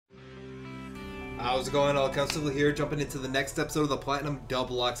How's it going? All comfortable here, jumping into the next episode of the Platinum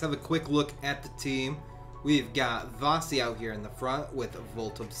Double Locks. Have a quick look at the team. We've got Vasi out here in the front with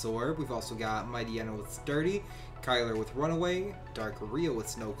Volt Absorb. We've also got Mighty Anna with Sturdy, Kyler with Runaway, Dark Rio with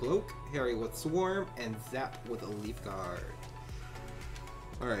Snow Cloak, Harry with Swarm, and Zap with a Leaf Guard.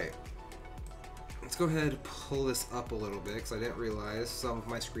 Alright. Let's go ahead and pull this up a little bit because I didn't realize some of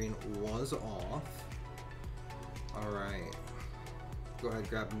my screen was off. Alright. Go ahead and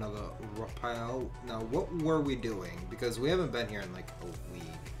grab another pile. Now, what were we doing? Because we haven't been here in like a week.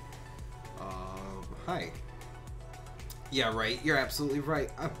 Hi. Yeah, right. You're absolutely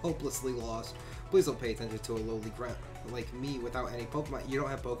right. I'm hopelessly lost. Please don't pay attention to a lowly grunt like me without any Pokemon. You don't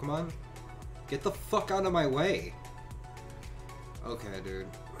have Pokemon? Get the fuck out of my way. Okay, dude.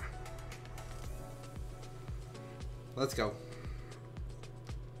 Let's go.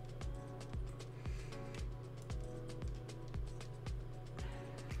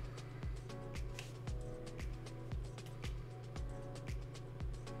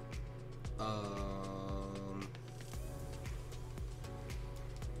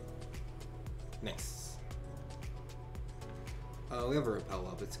 Nice. We have a repel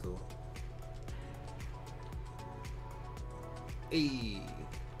up, it's cool. Hey.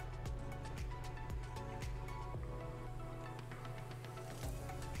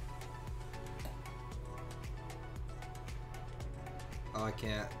 Oh, I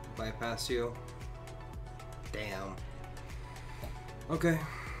can't bypass you. Damn. Okay.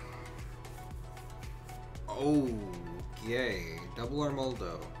 Okay. Double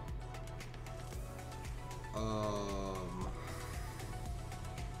Armoldo.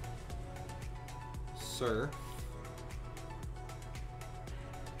 Sir.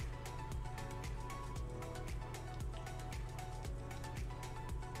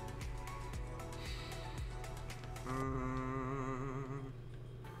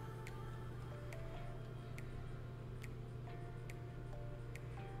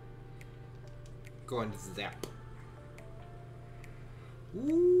 Going to Zap.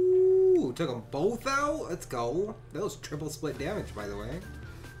 Ooh, took them both out? Let's go. That was triple split damage, by the way.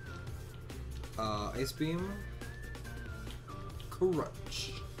 Ice Beam.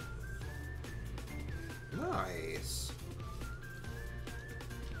 Crunch. Nice.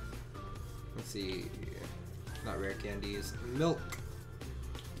 Let's see. Not rare candies. Milk.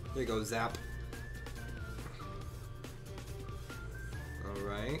 There you go, Zap.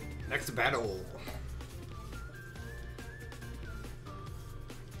 Alright. Next battle.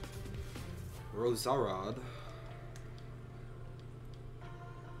 Rosarod.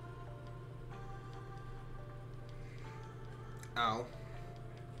 Ow.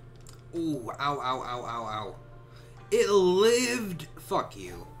 Ooh, ow, ow, ow, ow, ow. It lived! Fuck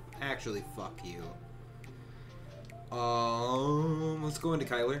you. Actually, fuck you. Let's go into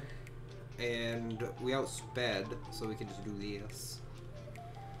Kyler. And we outsped, so we can just do this.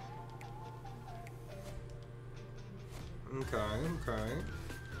 Okay, okay.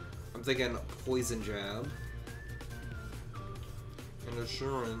 I'm thinking Poison Jab. And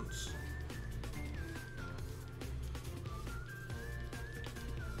Assurance.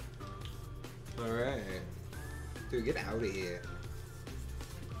 Alright. Dude, get out of here.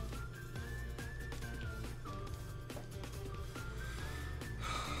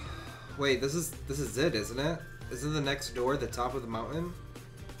 Wait, this is it, isn't it? Isn't the next door the top of the mountain?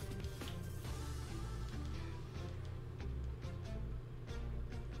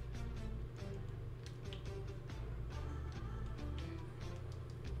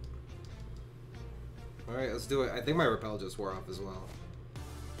 Alright, let's do it. I think my repel just wore off as well.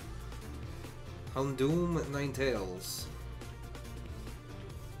 Houndoom, Ninetales.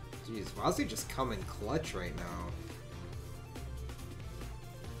 Jeez, Vasi just come in clutch right now.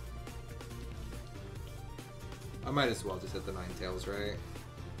 I might as well just hit the Ninetales, right?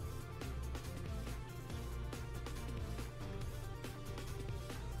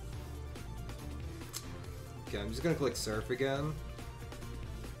 Okay, I'm just gonna click Surf again.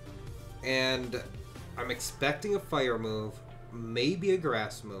 And I'm expecting a fire move, maybe a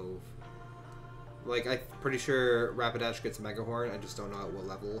grass move. Like, I'm pretty sure Rapidash gets Mega Horn, I just don't know at what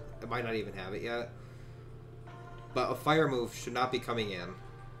level. It might not even have it yet. But a fire move should not be coming in.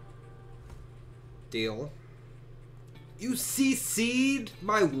 Deal. You CC'd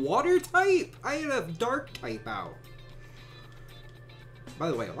my water type? I had a dark type out.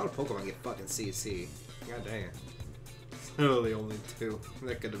 By the way, a lot of Pokemon get fucking CC. God damn. It's literally only two.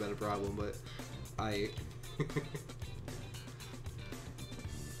 That could have been a problem, but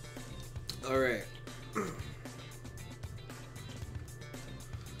Alright.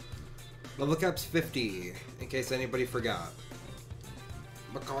 Level cap's 50, in case anybody forgot.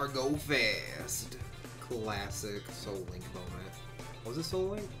 My car go fast. Classic Soul Link moment. Was it Soul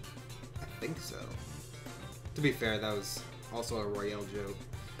Link? I think so. To be fair, that was also a Royale joke.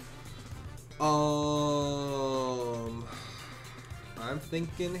 I'm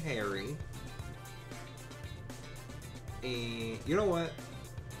thinking Harry. And you know what?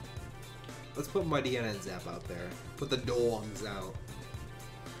 Let's put Mightyena and Zap out there. Put the dongs out.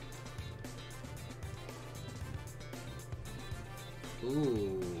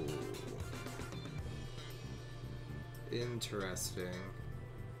 Ooh. Interesting.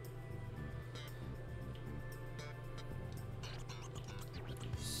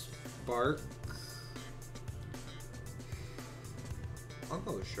 Spark. I'll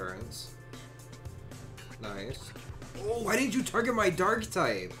go Assurance. Nice. Oh, why didn't you target my Dark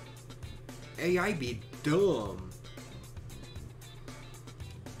type? AI be dumb.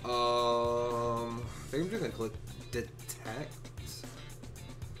 I think I'm just gonna click Detect.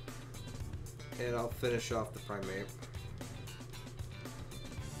 And I'll finish off the Primate.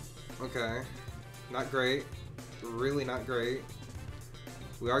 Okay. Not great. Really not great.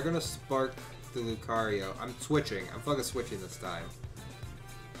 We are gonna Spark the Lucario. I'm switching. I'm fucking switching this time.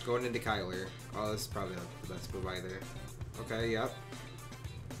 Going into Kyler. Oh, this is probably not the best move either. Okay, yep.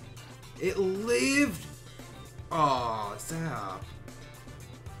 It lived! Aw, Zap.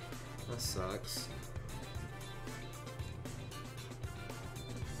 That sucks.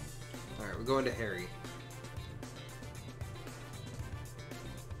 Alright, we're going to Harry.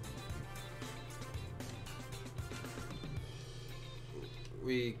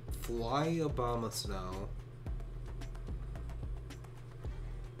 We fly Obama Snow.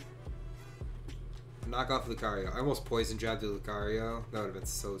 Knock off Lucario. I almost poison jabbed the Lucario. That would have been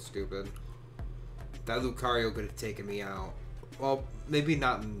so stupid. That Lucario could have taken me out. Well, maybe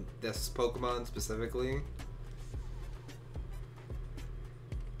not in this Pokemon specifically.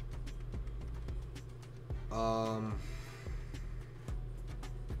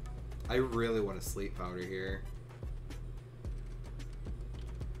 I really want to Sleep Powder here.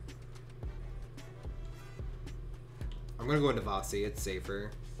 I'm gonna go into Vasi, it's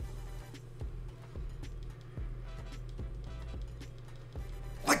safer.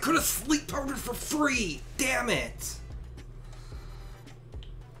 I could have Sleep Powdered for free! Damn it!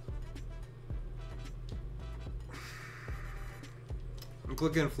 I'm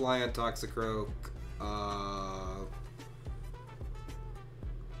clicking Fly on Toxicroak.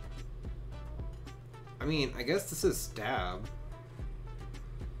 I mean, I guess this is Stab.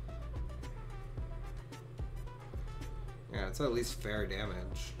 Yeah, it's at least fair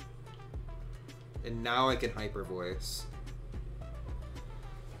damage. And now I can Hyper Voice.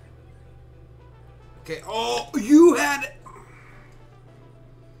 Okay, oh, you had...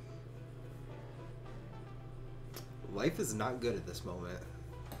 Life is not good at this moment.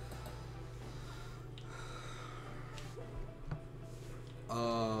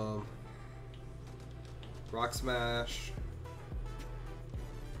 Rock Smash.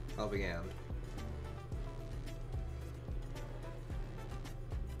 Helping Hand.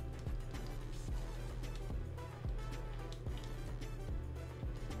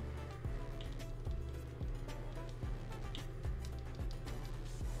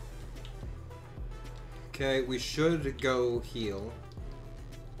 Okay, we should go heal,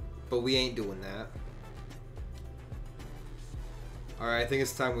 but we ain't doing that. Alright, I think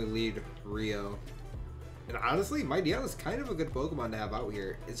it's time we lead Rio. And honestly, Mightyena is kind of a good Pokemon to have out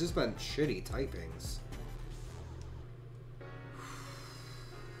here. It's just been shitty typings.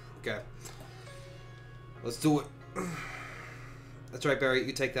 Okay. Let's do it. That's right, Barry,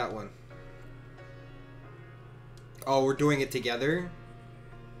 you take that one. Oh, we're doing it together?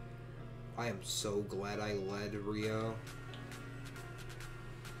 I am so glad I led Rio.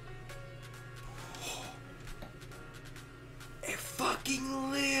 It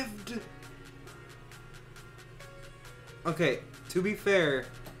fucking lived! Okay, to be fair,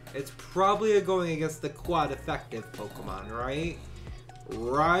 it's probably going against the quad effective Pokemon, right?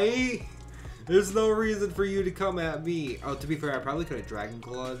 Right? There's no reason for you to come at me. Oh, to be fair, I probably could have Dragon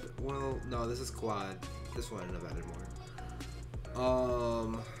Clawed. Well, no, this is quad. This one wouldn't have added more.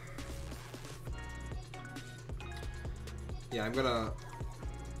 Yeah, I'm gonna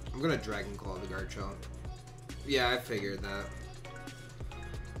Dragon Claw the Garchomp. Yeah, I figured that.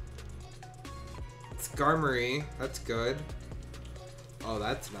 Skarmory, that's good. Oh,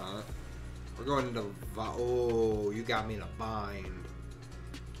 that's not. We're going into oh, you got me in a bind.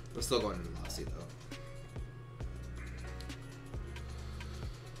 We're still going into Vasi though.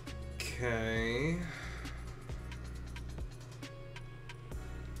 Okay.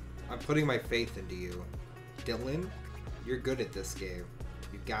 I'm putting my faith into you. Dylan, you're good at this game.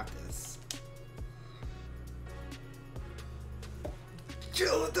 You got this.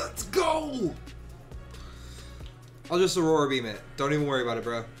 Chill, let's go! I'll just Aurora Beam it. Don't even worry about it,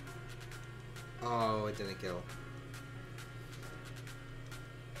 bro. Oh, it didn't kill.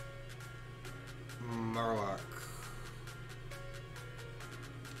 Marlock.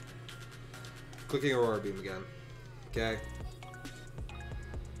 Clicking Aurora Beam again. Okay.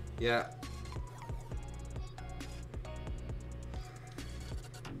 Yeah.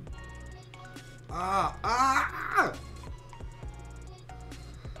 Ah!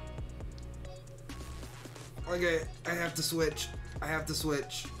 Okay, I have to switch. I have to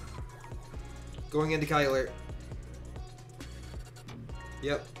switch. Going into Kyler.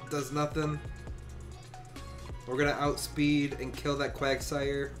 Yep, does nothing. We're gonna outspeed and kill that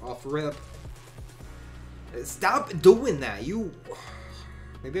Quagsire off rip. Stop doing that, you...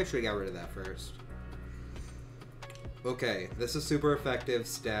 Maybe I should have got rid of that first. Okay, this is super effective,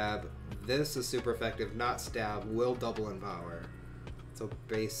 stab. This is super effective, not stab, will double in power. So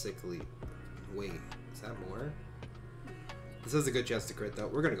basically... Wait, is that more? This has a good chance to crit though.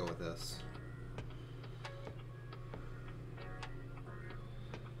 We're gonna go with this.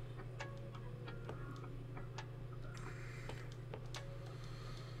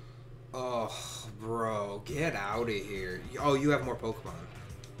 Oh, bro, get out of here. Oh, you have more Pokemon.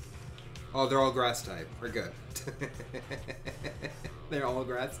 Oh, they're all grass type. We're good. They're all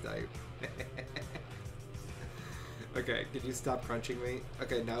grass type. Okay, can you stop crunching me?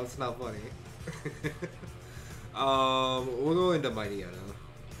 Okay, now it's not funny. We'll go into Mightyena.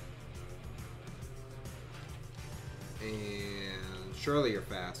 And surely you're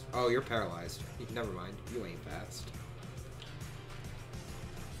fast. Oh, you're paralyzed. Never mind. You ain't fast.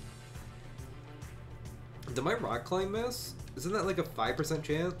 Did my rock climb miss? Isn't that like a 5%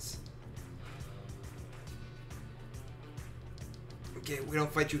 chance? Okay, we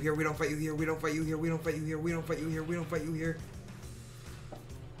don't fight you here, we don't fight you here, we don't fight you here, we don't fight you here, we don't fight you here, we don't fight you here.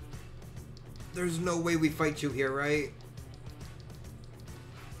 There's no way we fight you here, right?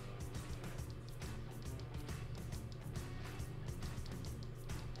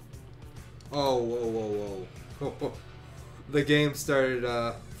 Oh, whoa, whoa, whoa. The game started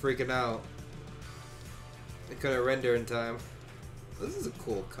freaking out. It couldn't render in time. This is a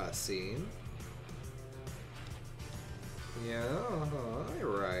cool cutscene. Yeah,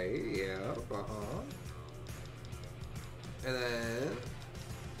 right, yeah, And then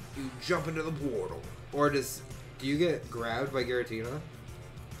you jump into the portal. Or do you get grabbed by Giratina?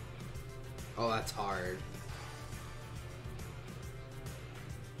 Oh, that's hard.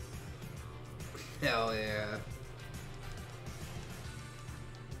 Hell yeah.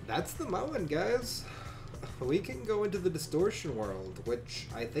 That's the moment, guys. We can go into the distortion world, which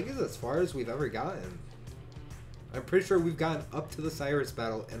I think is as far as we've ever gotten. I'm pretty sure we've gotten up to the Cyrus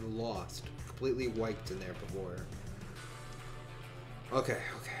battle and lost. Completely wiped in there before. Okay,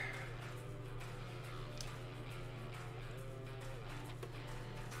 okay.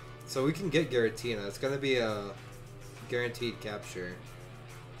 So we can get Giratina. It's gonna be a guaranteed capture.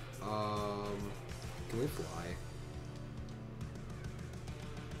 Can we fly?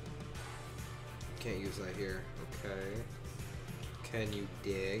 Can't use that here. Okay. Can you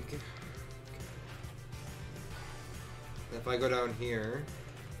dig? Okay. If I go down here,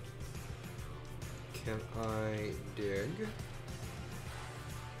 can I dig?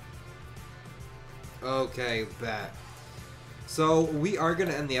 Okay, bet. So we are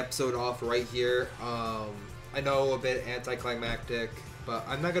gonna end the episode off right here. I know a bit anticlimactic, but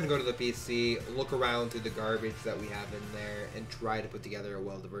I'm not gonna go to the PC, look around through the garbage that we have in there, and try to put together a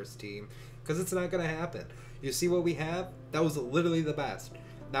well-diverse team, because it's not gonna happen. You see what we have? That was literally the best.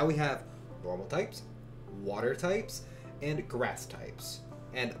 Now we have normal types, water types, and grass types,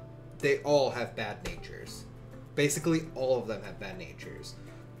 and they all have bad natures. Basically, all of them have bad natures.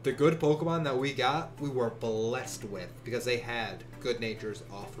 The good Pokemon that we got, we were blessed with, because they had good natures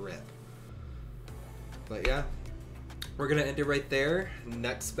off rip. But yeah, we're gonna end it right there.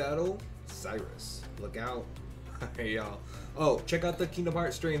 Next battle, Cyrus. Look out. Alright, y'all. Oh, check out the Kingdom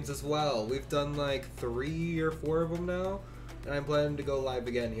Hearts streams as well. We've done like 3 or 4 of them now, and I'm planning to go live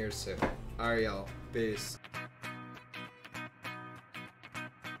again here soon. Alright, y'all. Peace.